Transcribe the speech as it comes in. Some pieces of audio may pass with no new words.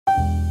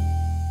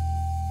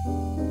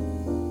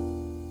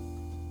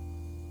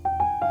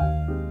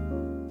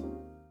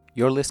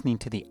You're listening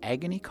to the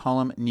Agony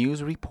Column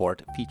News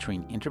Report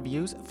featuring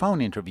interviews, phone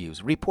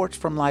interviews, reports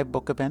from live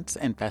book events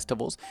and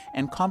festivals,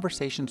 and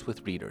conversations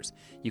with readers.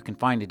 You can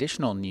find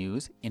additional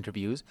news,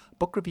 interviews,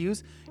 book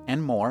reviews,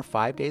 and more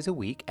 5 days a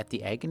week at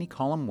the Agony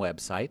Column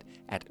website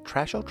at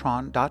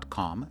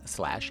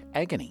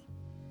trashotron.com/agony.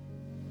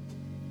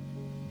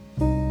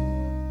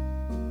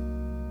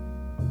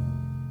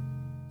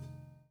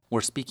 We're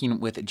speaking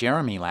with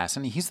Jeremy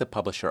Lassen. He's the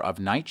publisher of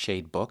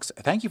Nightshade Books.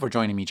 Thank you for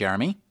joining me,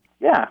 Jeremy.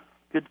 Yeah,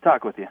 good to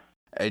talk with you.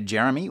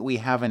 Jeremy, we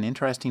have an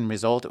interesting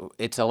result.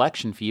 It's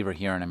election fever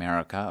here in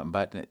America,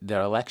 but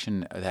the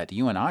election that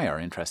you and I are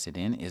interested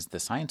in is the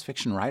Science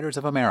Fiction Writers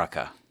of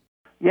America.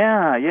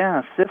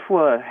 Yeah.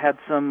 SFWA had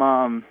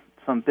some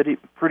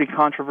pretty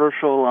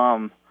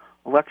controversial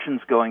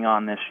elections going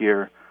on this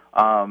year.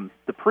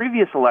 The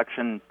previous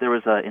election, there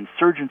was an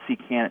insurgency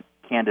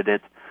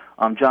candidate.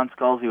 John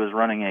Scalzi was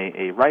running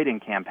a writing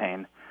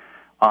campaign,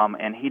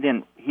 and he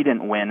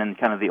didn't win. And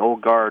kind of the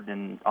old guard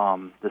and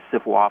the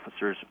SFWA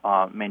officers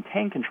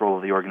maintained control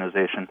of the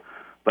organization.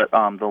 But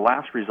the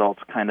last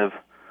results kind of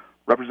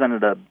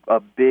represented a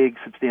big,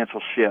 substantial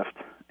shift.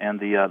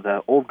 And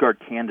the old guard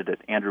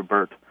candidate, Andrew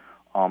Burt,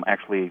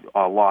 actually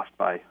lost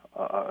by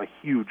a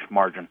huge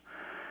margin.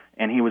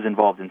 And he was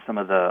involved in some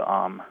of the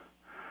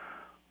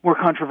more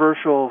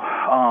controversial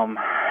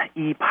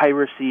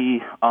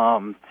e-piracy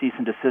cease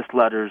and desist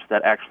letters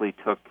that actually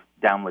took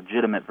down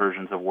legitimate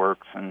versions of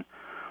works, and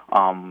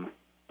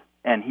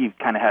he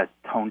kind of had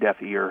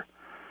tone-deaf ear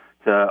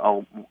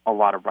to a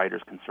lot of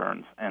writers'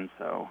 concerns. And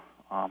so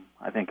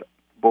I think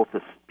both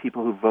the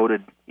people who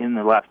voted in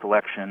the last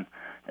election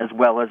as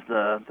well as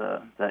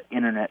the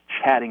internet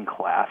chatting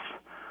class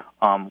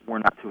were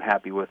not too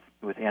happy with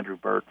Andrew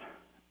Burt.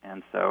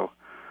 And so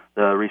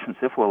the recent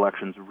SFWA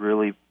elections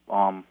really,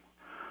 I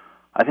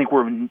think,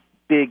 were a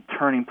big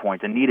turning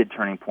point, a needed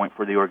turning point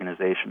for the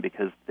organization,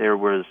 because they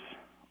were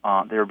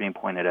being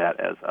pointed at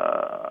as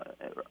an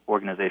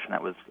organization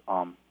that was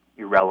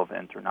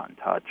irrelevant or not in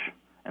touch.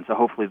 And so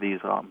hopefully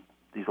these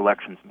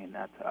elections mean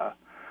that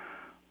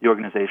the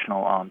organization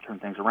will turn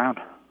things around.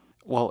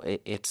 Well,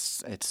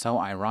 it's so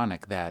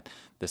ironic that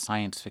the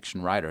science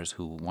fiction writers,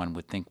 who one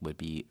would think would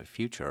be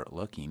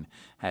future-looking,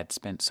 had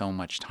spent so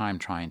much time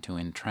trying to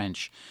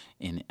entrench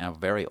in a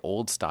very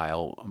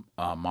old-style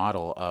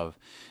model of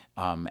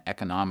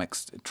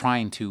economics,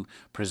 trying to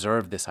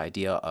preserve this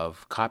idea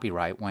of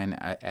copyright when,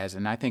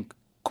 and I think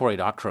Cory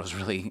Doctorow's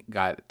really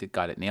got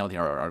it nailed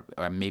here,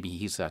 or maybe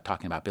he's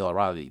talking about Bill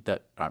O'Reilly,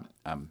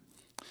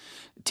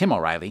 Tim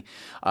O'Reilly,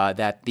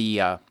 that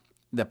the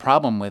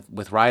problem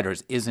with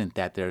writers isn't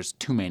that there's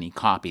too many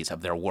copies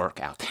of their work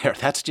out there.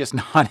 That's just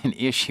not an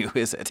issue,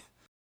 is it?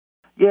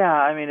 Yeah,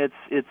 I mean,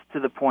 it's to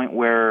the point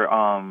where,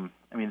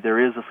 there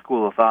is a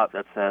school of thought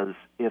that says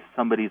if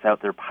somebody's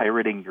out there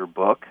pirating your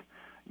book,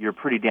 you're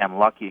pretty damn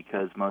lucky,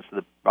 because most of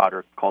the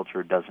broader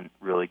culture doesn't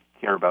really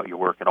care about your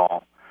work at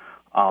all.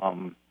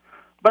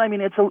 But I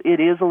mean, it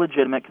is a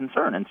legitimate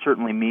concern, and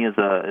certainly me as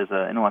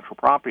a intellectual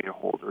property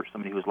holder,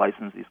 somebody who's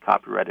licensed these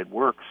copyrighted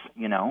works,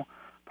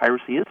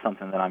 piracy is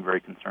something that I'm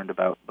very concerned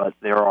about. But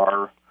there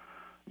are,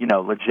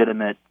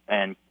 legitimate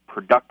and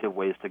productive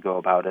ways to go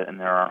about it, and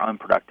there are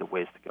unproductive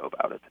ways to go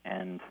about it.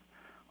 And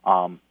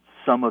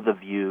some of the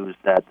views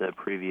that the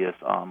previous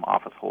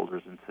office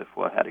holders in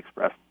SFWA had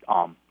expressed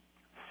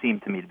seem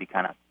to me to be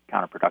kind of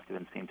counterproductive,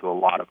 and seem to a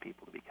lot of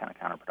people to be kind of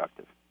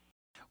counterproductive.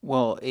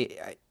 Well,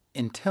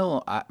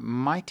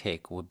 my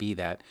take would be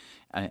that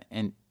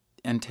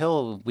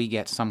until we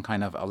get some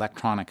kind of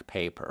electronic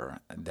paper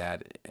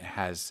that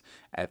has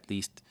at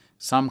least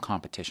some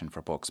competition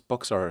for books.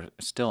 Books are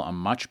still a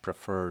much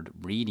preferred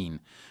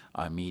reading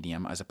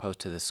medium as opposed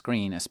to the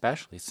screen,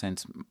 especially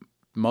since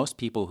most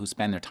people who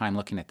spend their time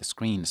looking at the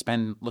screen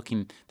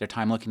their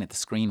time looking at the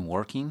screen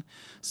working.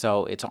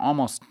 So it's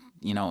almost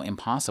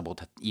impossible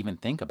to even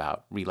think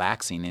about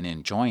relaxing and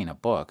enjoying a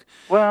book.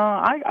 Well,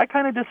 I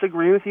kind of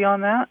disagree with you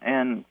on that,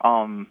 and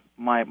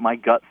my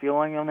gut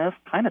feeling on this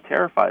kind of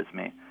terrifies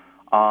me,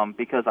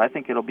 because I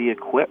think it'll be a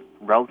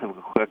relatively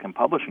quick in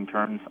publishing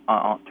terms,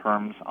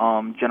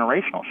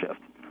 generational shift.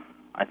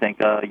 I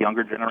think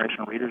younger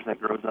generation readers that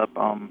grows up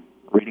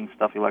reading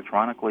stuff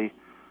electronically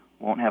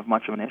won't have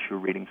much of an issue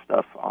reading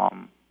stuff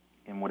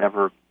in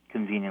whatever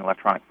convenient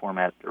electronic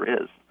format there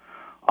is.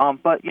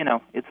 But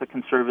it's a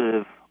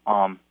conservative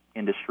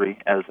industry,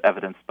 as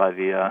evidenced by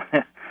the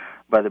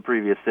by the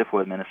previous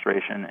SFWA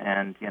administration,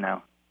 and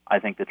I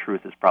think the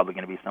truth is probably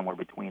going to be somewhere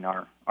between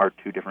our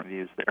two different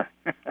views there.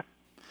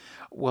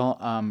 Well,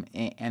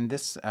 and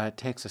this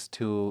takes us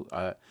to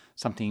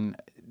something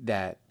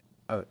that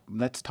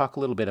let's talk a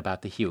little bit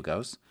about the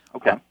Hugos.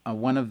 Okay.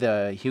 One of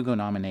the Hugo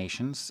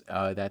nominations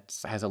that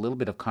has a little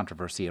bit of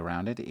controversy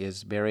around it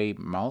is Barry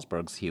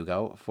Malzberg's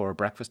Hugo for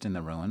Breakfast in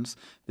the Ruins.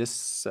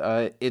 This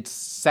it's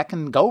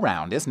second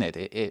go-round, isn't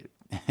it?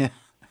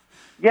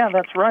 Yeah,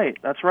 that's right.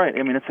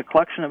 I mean, it's a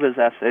collection of his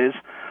essays,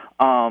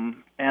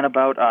 and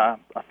about a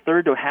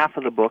third to half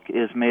of the book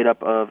is made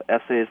up of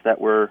essays that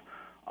were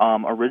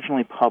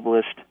originally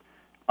published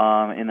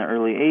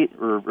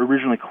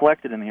originally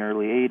collected in the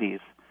early 80s.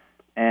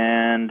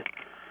 and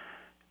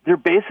they're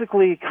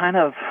basically kind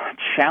of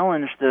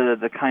challenged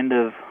the kind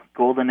of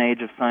golden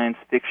age of science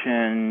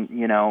fiction.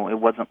 It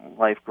wasn't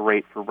life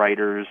great for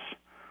writers'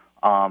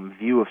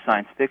 view of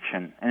science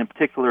fiction, and in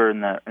particular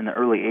in the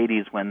early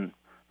 '80s, when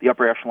the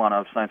upper echelon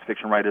of science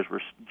fiction writers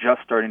were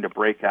just starting to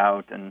break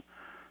out, and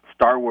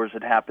Star Wars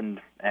had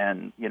happened,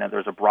 and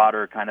there's a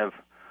broader kind of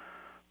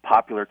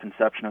popular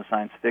conception of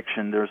science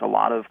fiction. There's a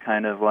lot of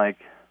kind of like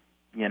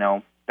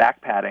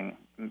backpatting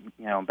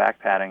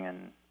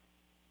and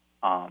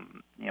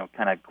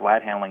kind of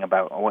glad handling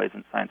about, oh,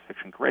 isn't science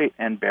fiction great?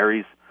 And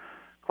Barrie's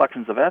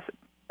collections of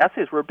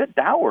essays were a bit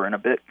dour and a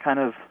bit kind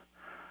of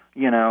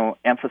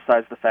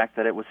emphasized the fact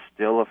that it was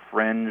still a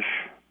fringe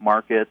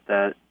market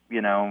that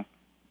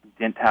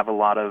didn't have a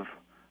lot of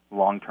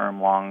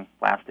long-term,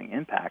 long-lasting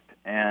impact.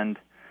 And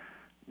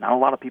not a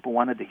lot of people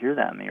wanted to hear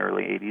that in the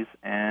early 80s,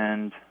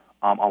 and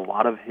a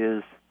lot of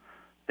his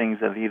things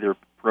have either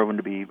proven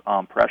to be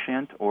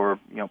prescient or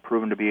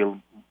proven to be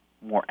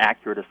more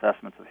accurate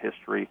assessments of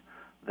history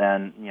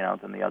than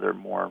the other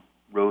more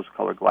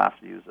rose-colored glass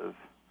views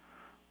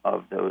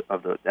of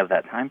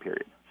that time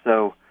period.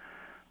 So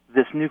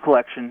this new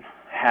collection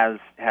has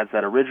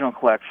that original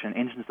collection.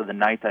 Engines of the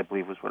Night, I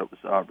believe, was what it was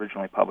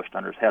originally published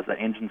under. It has that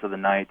Engines of the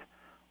Night,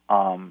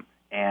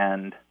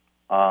 and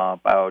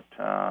about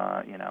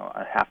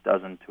a half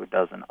dozen to a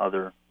dozen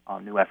other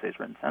new essays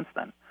written since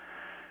then.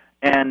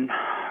 And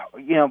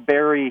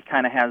Barrie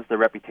kind of has the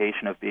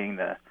reputation of being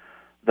the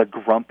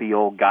grumpy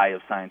old guy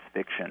of science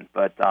fiction,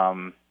 but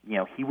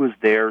he was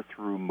there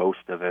through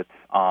most of it,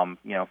 from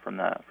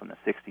the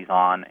 60s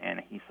on,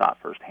 and he saw it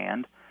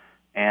firsthand.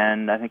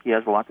 And I think he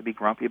has a lot to be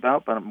grumpy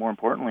about, but more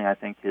importantly, I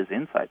think his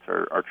insights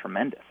are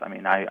tremendous. I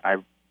mean, I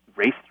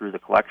raced through the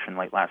collection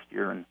late last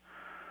year and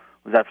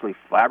was absolutely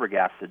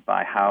flabbergasted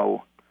by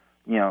how,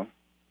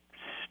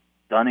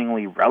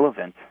 stunningly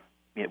relevant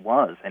it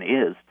was and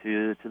is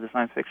to the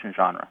science fiction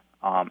genre.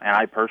 And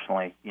I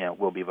personally,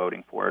 will be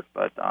voting for it,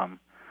 but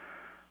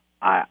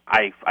I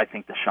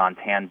think the Sean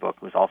Tan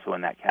book was also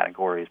in that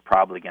category, is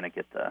probably going to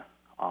get the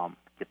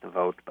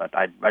vote. But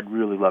I'd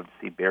really love to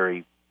see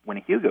Barrie win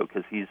a Hugo,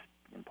 because he's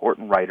an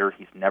important writer.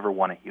 He's never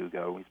won a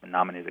Hugo. He's been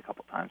nominated a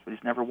couple times, but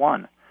he's never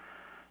won.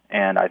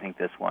 And I think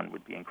this one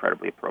would be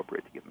incredibly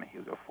appropriate to give him a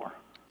Hugo for.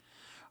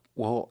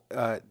 Well,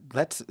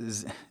 let's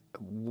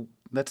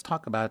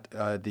talk about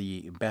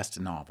the best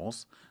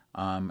novels.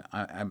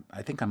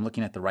 I think I'm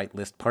looking at the right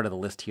part of the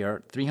list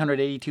here.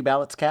 382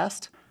 ballots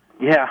cast?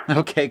 Yeah.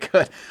 Okay,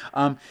 good.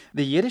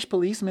 The Yiddish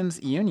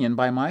Policeman's Union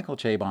by Michael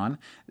Chabon.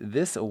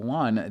 This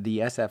won the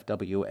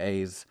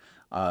SFWA's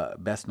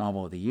Best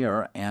Novel of the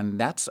Year, and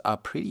that's a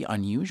pretty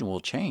unusual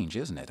change,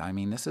 isn't it? I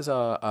mean, this is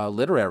a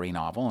literary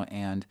novel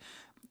and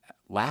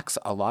lacks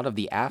a lot of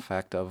the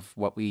affect of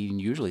what we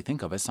usually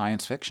think of as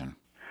science fiction.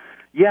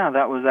 Yeah,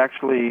 that was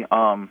actually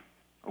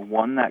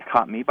one that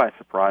caught me by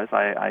surprise.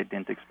 I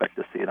didn't expect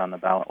to see it on the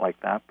ballot like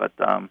that, but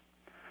that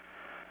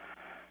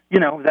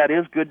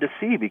is good to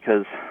see,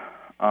 because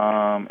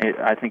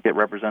I think it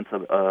represents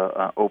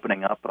a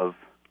opening up of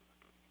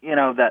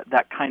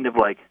that kind of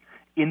like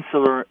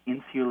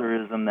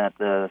insularism that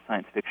the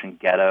science fiction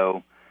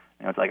ghetto.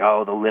 It's like,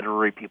 oh, the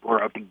literary people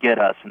are out to get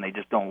us, and they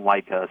just don't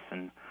like us,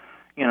 and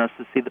to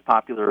see the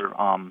popular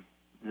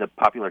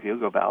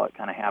Hugo ballot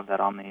kind of have that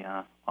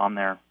on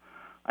there,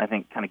 I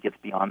think kind of gets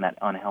beyond that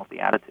unhealthy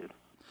attitude.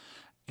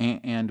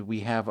 And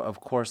we have,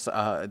 of course,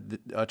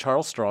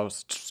 Charles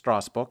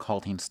Stross book,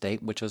 Halting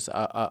State, which is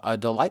a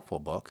delightful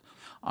book.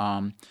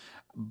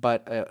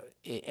 But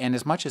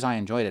as much as I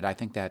enjoyed it, I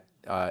think that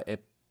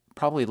it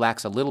probably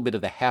lacks a little bit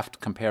of the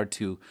heft compared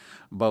to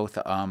both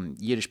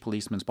Yiddish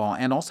Policeman's Ball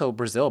and also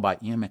Brazil by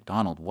Ian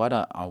MacDonald. What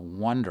a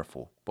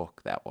wonderful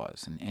book that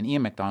was. And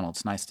Ian MacDonald,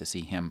 it's nice to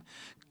see him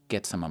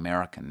get some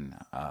American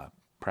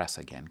press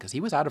again, because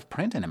he was out of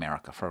print in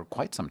America for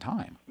quite some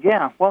time.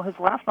 Yeah, well, his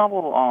last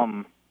novel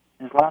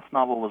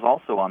was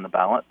also on the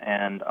ballot,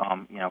 and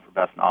for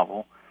best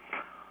novel,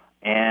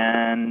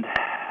 and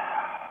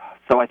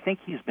so I think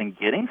he's been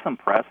getting some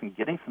press and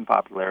getting some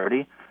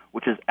popularity,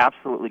 which is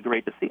absolutely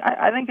great to see.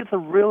 I think it's a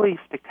really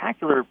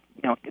spectacular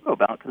Hugo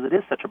ballot, because it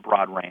is such a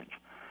broad range.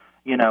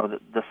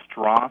 The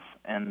Stross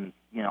and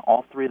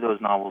all three of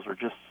those novels are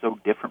just so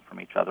different from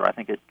each other. I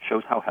think it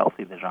shows how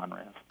healthy the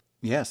genre is.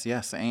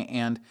 Yes,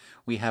 and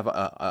we have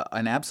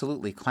an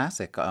absolutely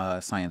classic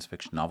science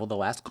fiction novel, The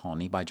Last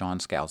Colony by John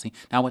Scalzi.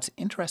 Now, what's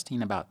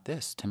interesting about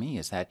this to me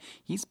is that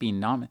he's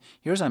been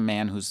here's a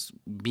man who's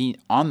been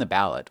on the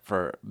ballot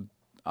for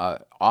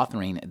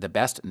authoring the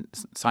best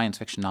science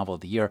fiction novel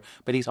of the year,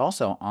 but he's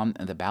also on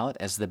the ballot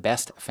as the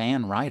best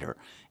fan writer.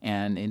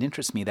 And it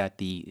interests me that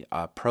the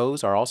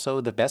pros are also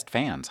the best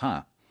fans,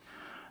 huh?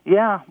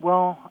 Yeah,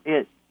 well,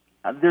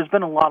 there's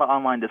been a lot of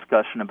online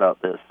discussion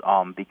about this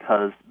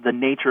because the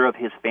nature of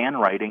his fan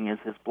writing is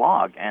his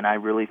blog, and I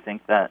really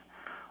think that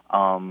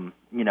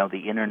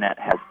the internet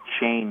has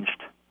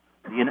changed.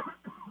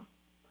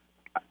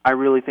 I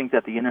really think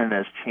that the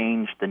internet has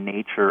changed the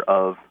nature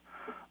of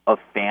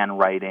fan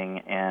writing,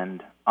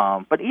 and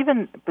but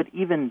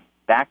even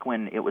back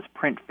when it was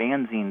print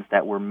fanzines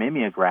that were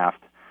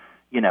mimeographed,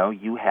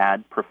 you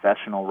had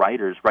professional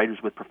writers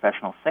with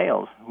professional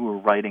sales who were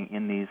writing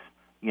in these,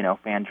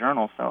 fan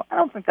journals. So I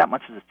don't think that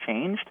much has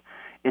changed.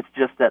 It's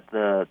just that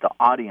the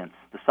audience,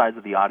 the size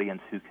of the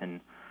audience who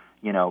can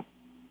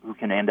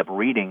end up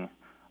reading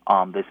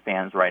this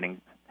fans'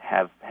 writing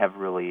have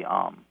really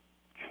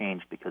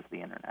changed because of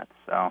the internet.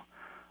 So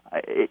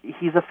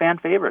he's a fan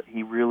favorite.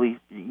 He really,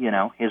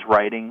 his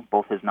writing,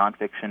 both his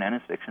nonfiction and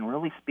his fiction,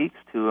 really speaks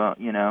to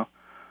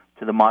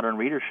to the modern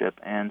readership,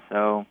 and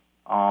so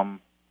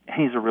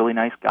he's a really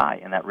nice guy,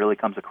 and that really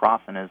comes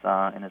across in his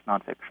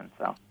nonfiction.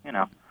 So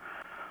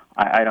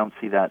I don't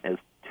see that as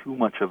too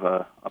much of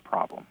a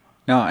problem.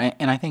 No,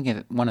 and I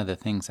think one of the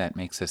things that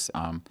makes this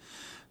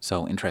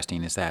so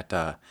interesting is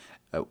that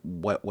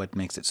what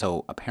makes it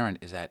so apparent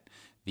is that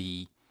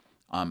the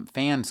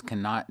fans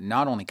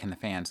not only can the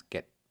fans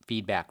get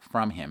feedback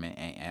from him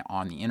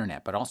on the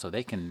internet, but also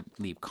they can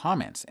leave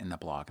comments in the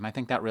blog, and I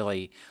think that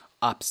really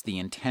ups the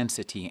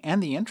intensity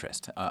and the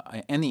interest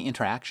and the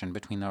interaction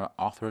between the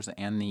authors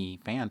and the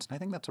fans, and I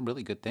think that's a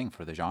really good thing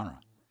for the genre.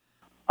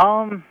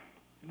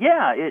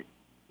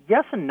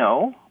 Yes and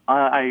no.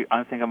 I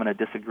think I'm going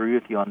to disagree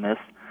with you on this.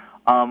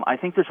 I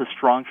think there's a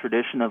strong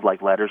tradition of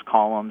like letters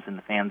columns in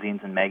the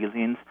fanzines and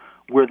magazines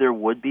where there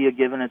would be a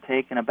give and a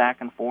take and a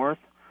back and forth.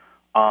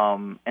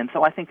 And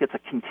so I think it's a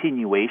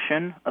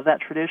continuation of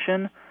that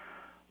tradition.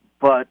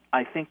 But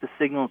I think the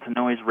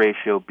signal-to-noise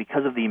ratio,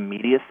 because of the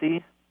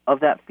immediacy of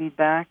that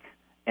feedback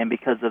and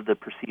because of the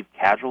perceived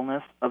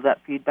casualness of that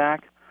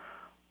feedback,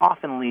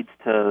 often leads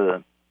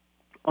to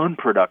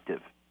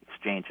unproductive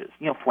exchanges.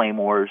 Flame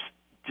wars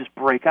just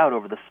break out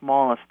over the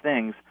smallest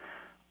things.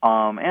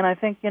 And I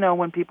think,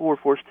 when people were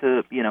forced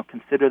to,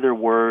 consider their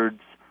words,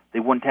 they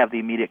wouldn't have the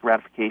immediate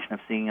gratification of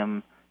seeing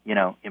them,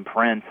 in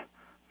print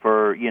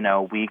for,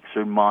 weeks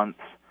or months.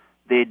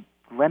 They'd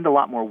lend a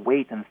lot more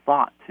weight and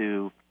thought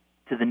to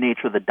the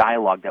nature of the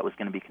dialogue that was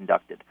going to be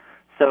conducted.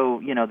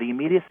 So, the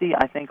immediacy,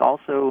 I think,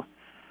 also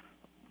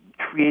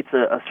creates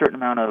a certain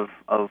amount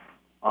of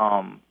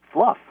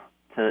fluff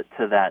to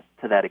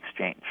that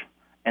exchange.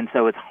 And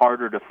so it's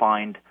harder to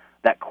find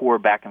that core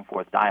back and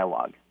forth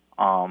dialogue.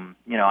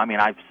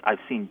 I've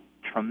seen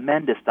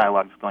tremendous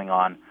dialogues going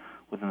on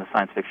within the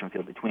science fiction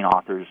field between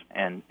authors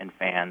and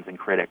fans and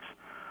critics,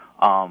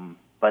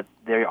 but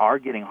they are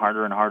getting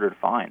harder and harder to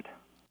find.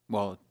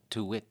 Well,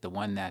 to wit, the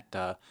one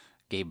that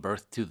gave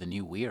birth to the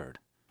new weird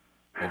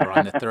over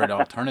on the Third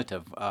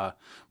Alternative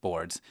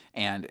boards.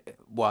 And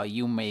while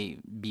you may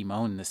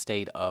bemoan the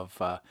state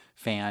of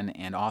fan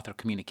and author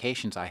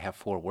communications, I have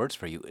 4 words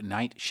for you: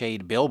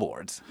 nightshade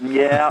billboards.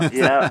 Yeah.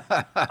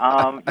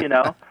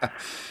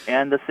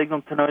 And the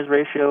signal-to-noise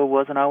ratio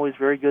wasn't always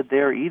very good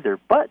there either,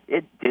 but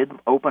it did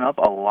open up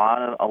a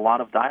lot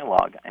of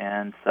dialogue.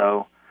 And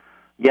so,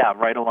 yeah,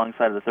 right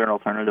alongside of the Third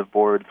Alternative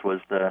boards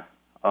was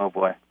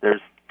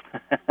there's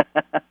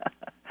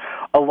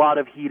a lot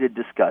of heated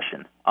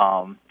discussion,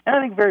 and I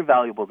think very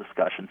valuable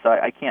discussion. So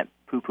I can't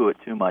poo-poo it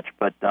too much,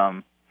 but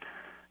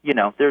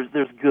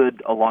there's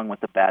good along with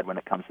the bad when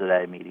it comes to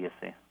that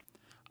immediacy.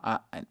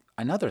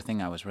 Another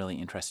thing I was really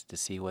interested to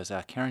see was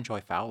Karen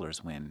Joy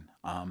Fowler's win,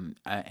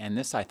 and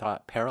this I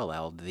thought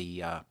paralleled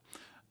the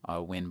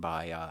win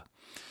by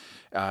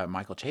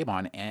Michael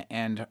Chabon,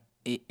 and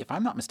if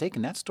I'm not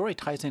mistaken, that story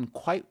ties in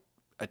quite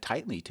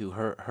tightly to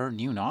her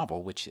new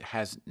novel, which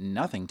has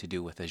nothing to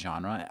do with the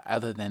genre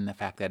other than the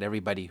fact that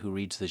everybody who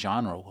reads the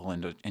genre will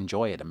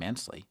enjoy it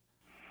immensely.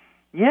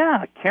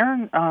 Yeah,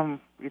 Karen,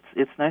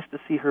 it's nice to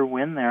see her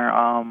win there,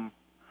 and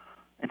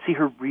see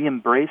her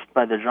re-embraced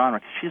by the genre.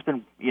 She's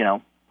been,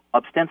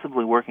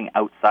 ostensibly working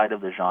outside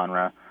of the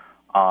genre,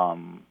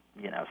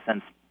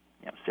 since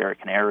Sarah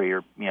Canary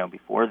or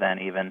before then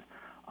even.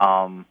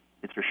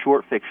 It's her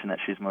short fiction that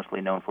she's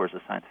mostly known for as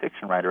a science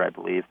fiction writer, I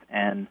believe,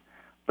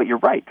 But you're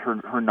right.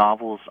 Her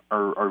novels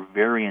are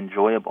very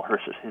enjoyable. Her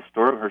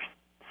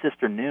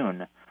Sister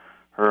Noon,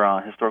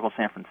 her historical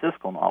San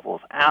Francisco novel,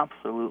 is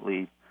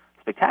absolutely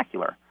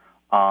spectacular,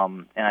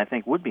 and I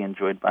think would be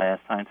enjoyed by a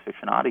science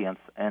fiction audience.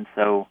 And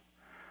so,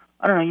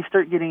 I don't know. You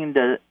start getting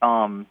into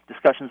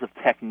discussions of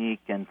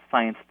technique and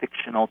science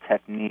fictional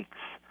techniques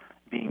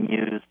being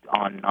used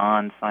on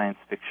non-science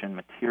fiction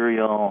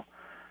material,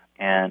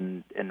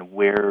 and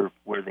where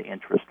the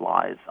interest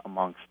lies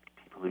amongst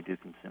people who do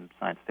consume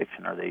science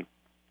fiction. Are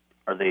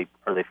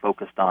they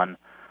focused on,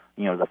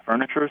 the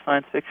furniture of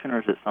science fiction, or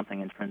is it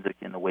something intrinsic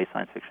in the way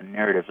science fiction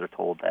narratives are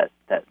told that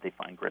they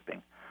find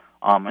gripping?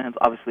 And it's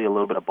obviously a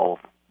little bit of both.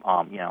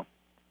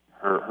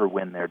 Her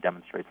win there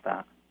demonstrates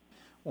that.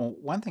 Well,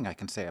 one thing I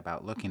can say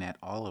about looking at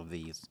all of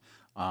these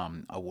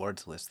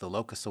awards lists, the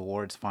Locus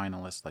Awards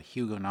finalists, the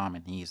Hugo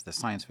nominees, the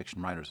Science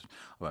Fiction Writers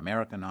of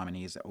America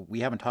nominees, we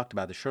haven't talked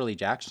about the Shirley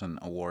Jackson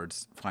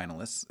Awards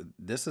finalists.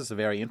 This is a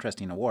very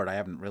interesting award. I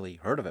haven't really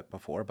heard of it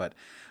before, but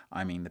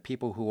I mean, the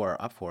people who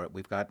are up for it,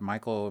 we've got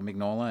Michael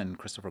Mignola and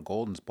Christopher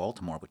Golden's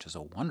Baltimore, which is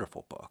a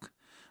wonderful book.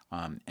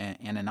 And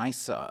a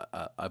nice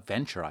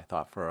venture, I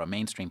thought, for a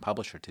mainstream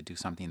publisher to do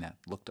something that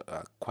looked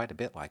quite a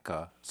bit like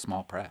a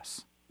small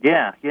press.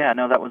 Yeah,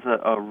 no, that was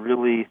a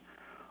really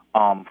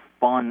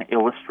fun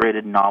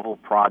illustrated novel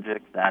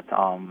project that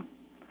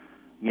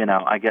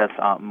I guess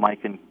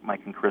Mike and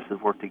Chris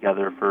have worked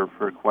together for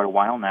quite a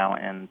while now,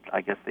 and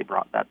I guess they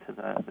brought that to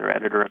their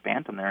editor at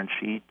Bantam there, and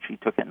she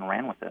took it and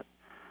ran with it.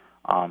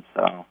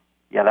 So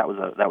yeah, that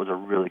was a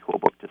really cool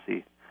book to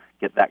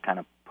get that kind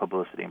of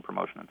publicity and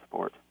promotion and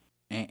support.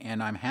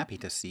 And I'm happy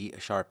to see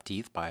Sharp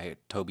Teeth by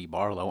Toby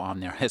Barlow on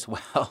there as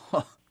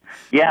well.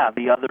 Yeah,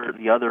 the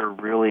other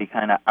really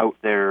kind of out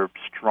there,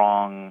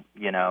 strong,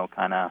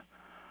 kind of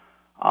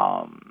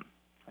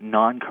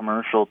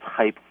non-commercial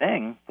type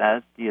thing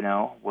that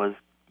was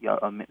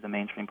the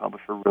mainstream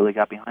publisher really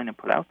got behind and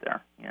put out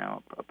there.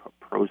 A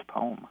prose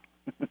poem.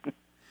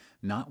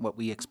 Not what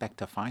we expect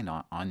to find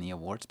on the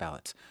awards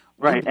ballots.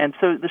 Right, and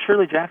so the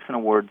Shirley Jackson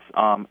Awards,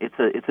 it's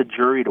a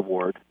juried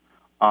award,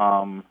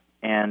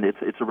 and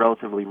it's a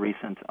relatively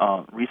recent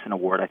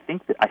award. I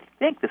think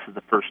this is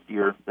the first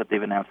year that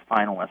they've announced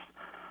finalists,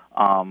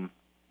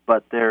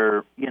 but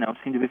they're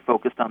seem to be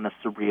focused on the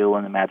surreal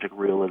and the magic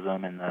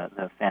realism and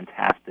the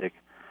fantastic,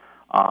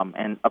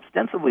 and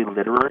ostensibly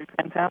literary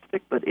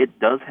fantastic. But it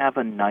does have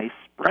a nice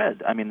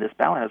spread. I mean, this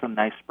ballot has a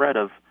nice spread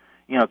of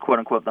quote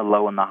unquote the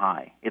low and the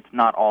high. It's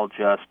not all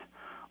just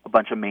a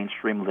bunch of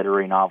mainstream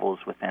literary novels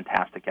with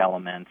fantastic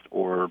elements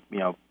or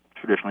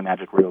traditionally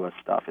magic realist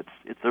stuff.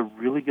 It's a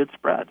really good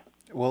spread.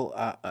 Well,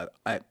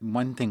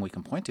 one thing we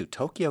can point to,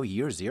 Tokyo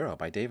Year Zero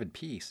by David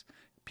Peace.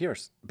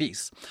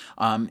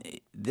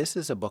 This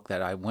is a book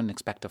that I wouldn't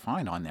expect to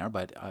find on there,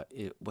 but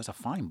it was a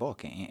fine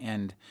book.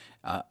 And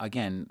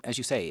again, as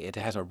you say, it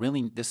has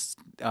this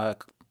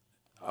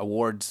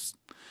awards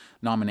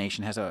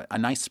nomination has a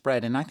nice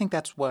spread, and I think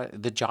that's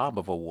what the job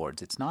of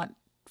awards. It's not,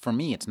 for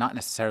me, it's not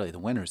necessarily the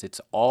winners.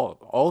 It's all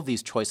of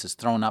these choices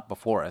thrown up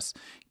before us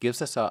gives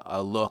us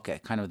a look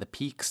at kind of the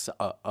peaks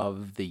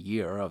of the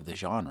year of the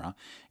genre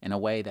in a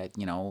way that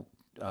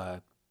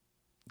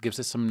gives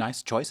us some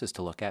nice choices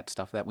to look at,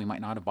 stuff that we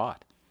might not have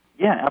bought.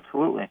 Yeah,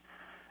 absolutely.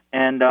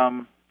 And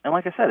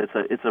like I said,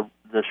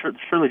 the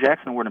Shirley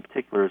Jackson Award in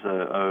particular is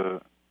a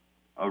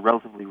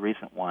relatively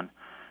recent one.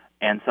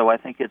 And so I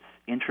think it's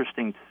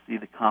interesting to see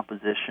the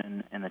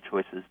composition and the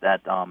choices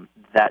that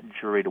that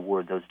juried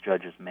award, those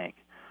judges make.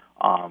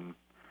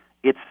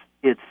 It's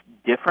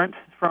different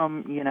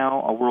from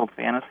a World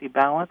Fantasy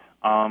ballot,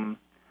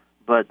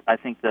 but I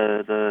think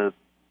the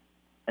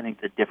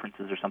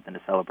differences are something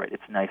to celebrate.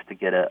 It's nice to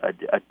get a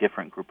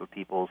different group of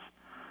people's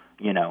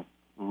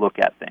look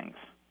at things,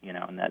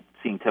 and that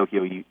seeing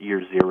Tokyo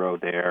Year Zero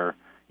there,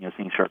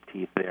 seeing Sharp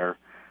Teeth there.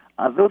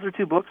 Those are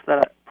two books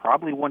that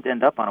probably wouldn't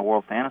end up on a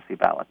World Fantasy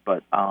ballot,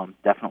 but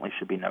definitely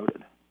should be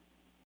noted.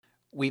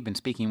 We've been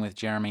speaking with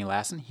Jeremy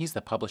Lassen. He's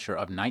the publisher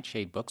of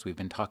Nightshade Books. We've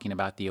been talking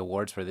about the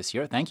awards for this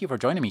year. Thank you for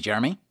joining me,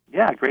 Jeremy.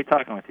 Yeah, great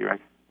talking with you,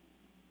 Rick.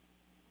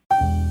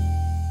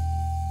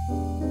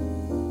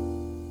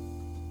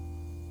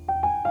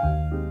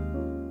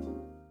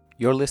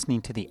 You're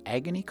listening to the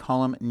Agony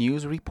Column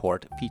News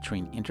Report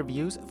featuring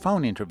interviews,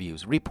 phone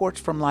interviews, reports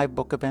from live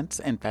book events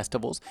and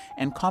festivals,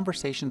 and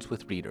conversations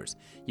with readers.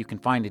 You can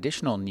find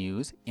additional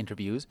news,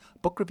 interviews,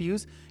 book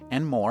reviews,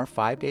 and more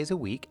 5 days a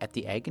week at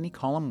the Agony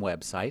Column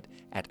website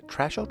at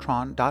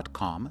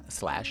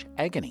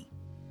trashotron.com/agony.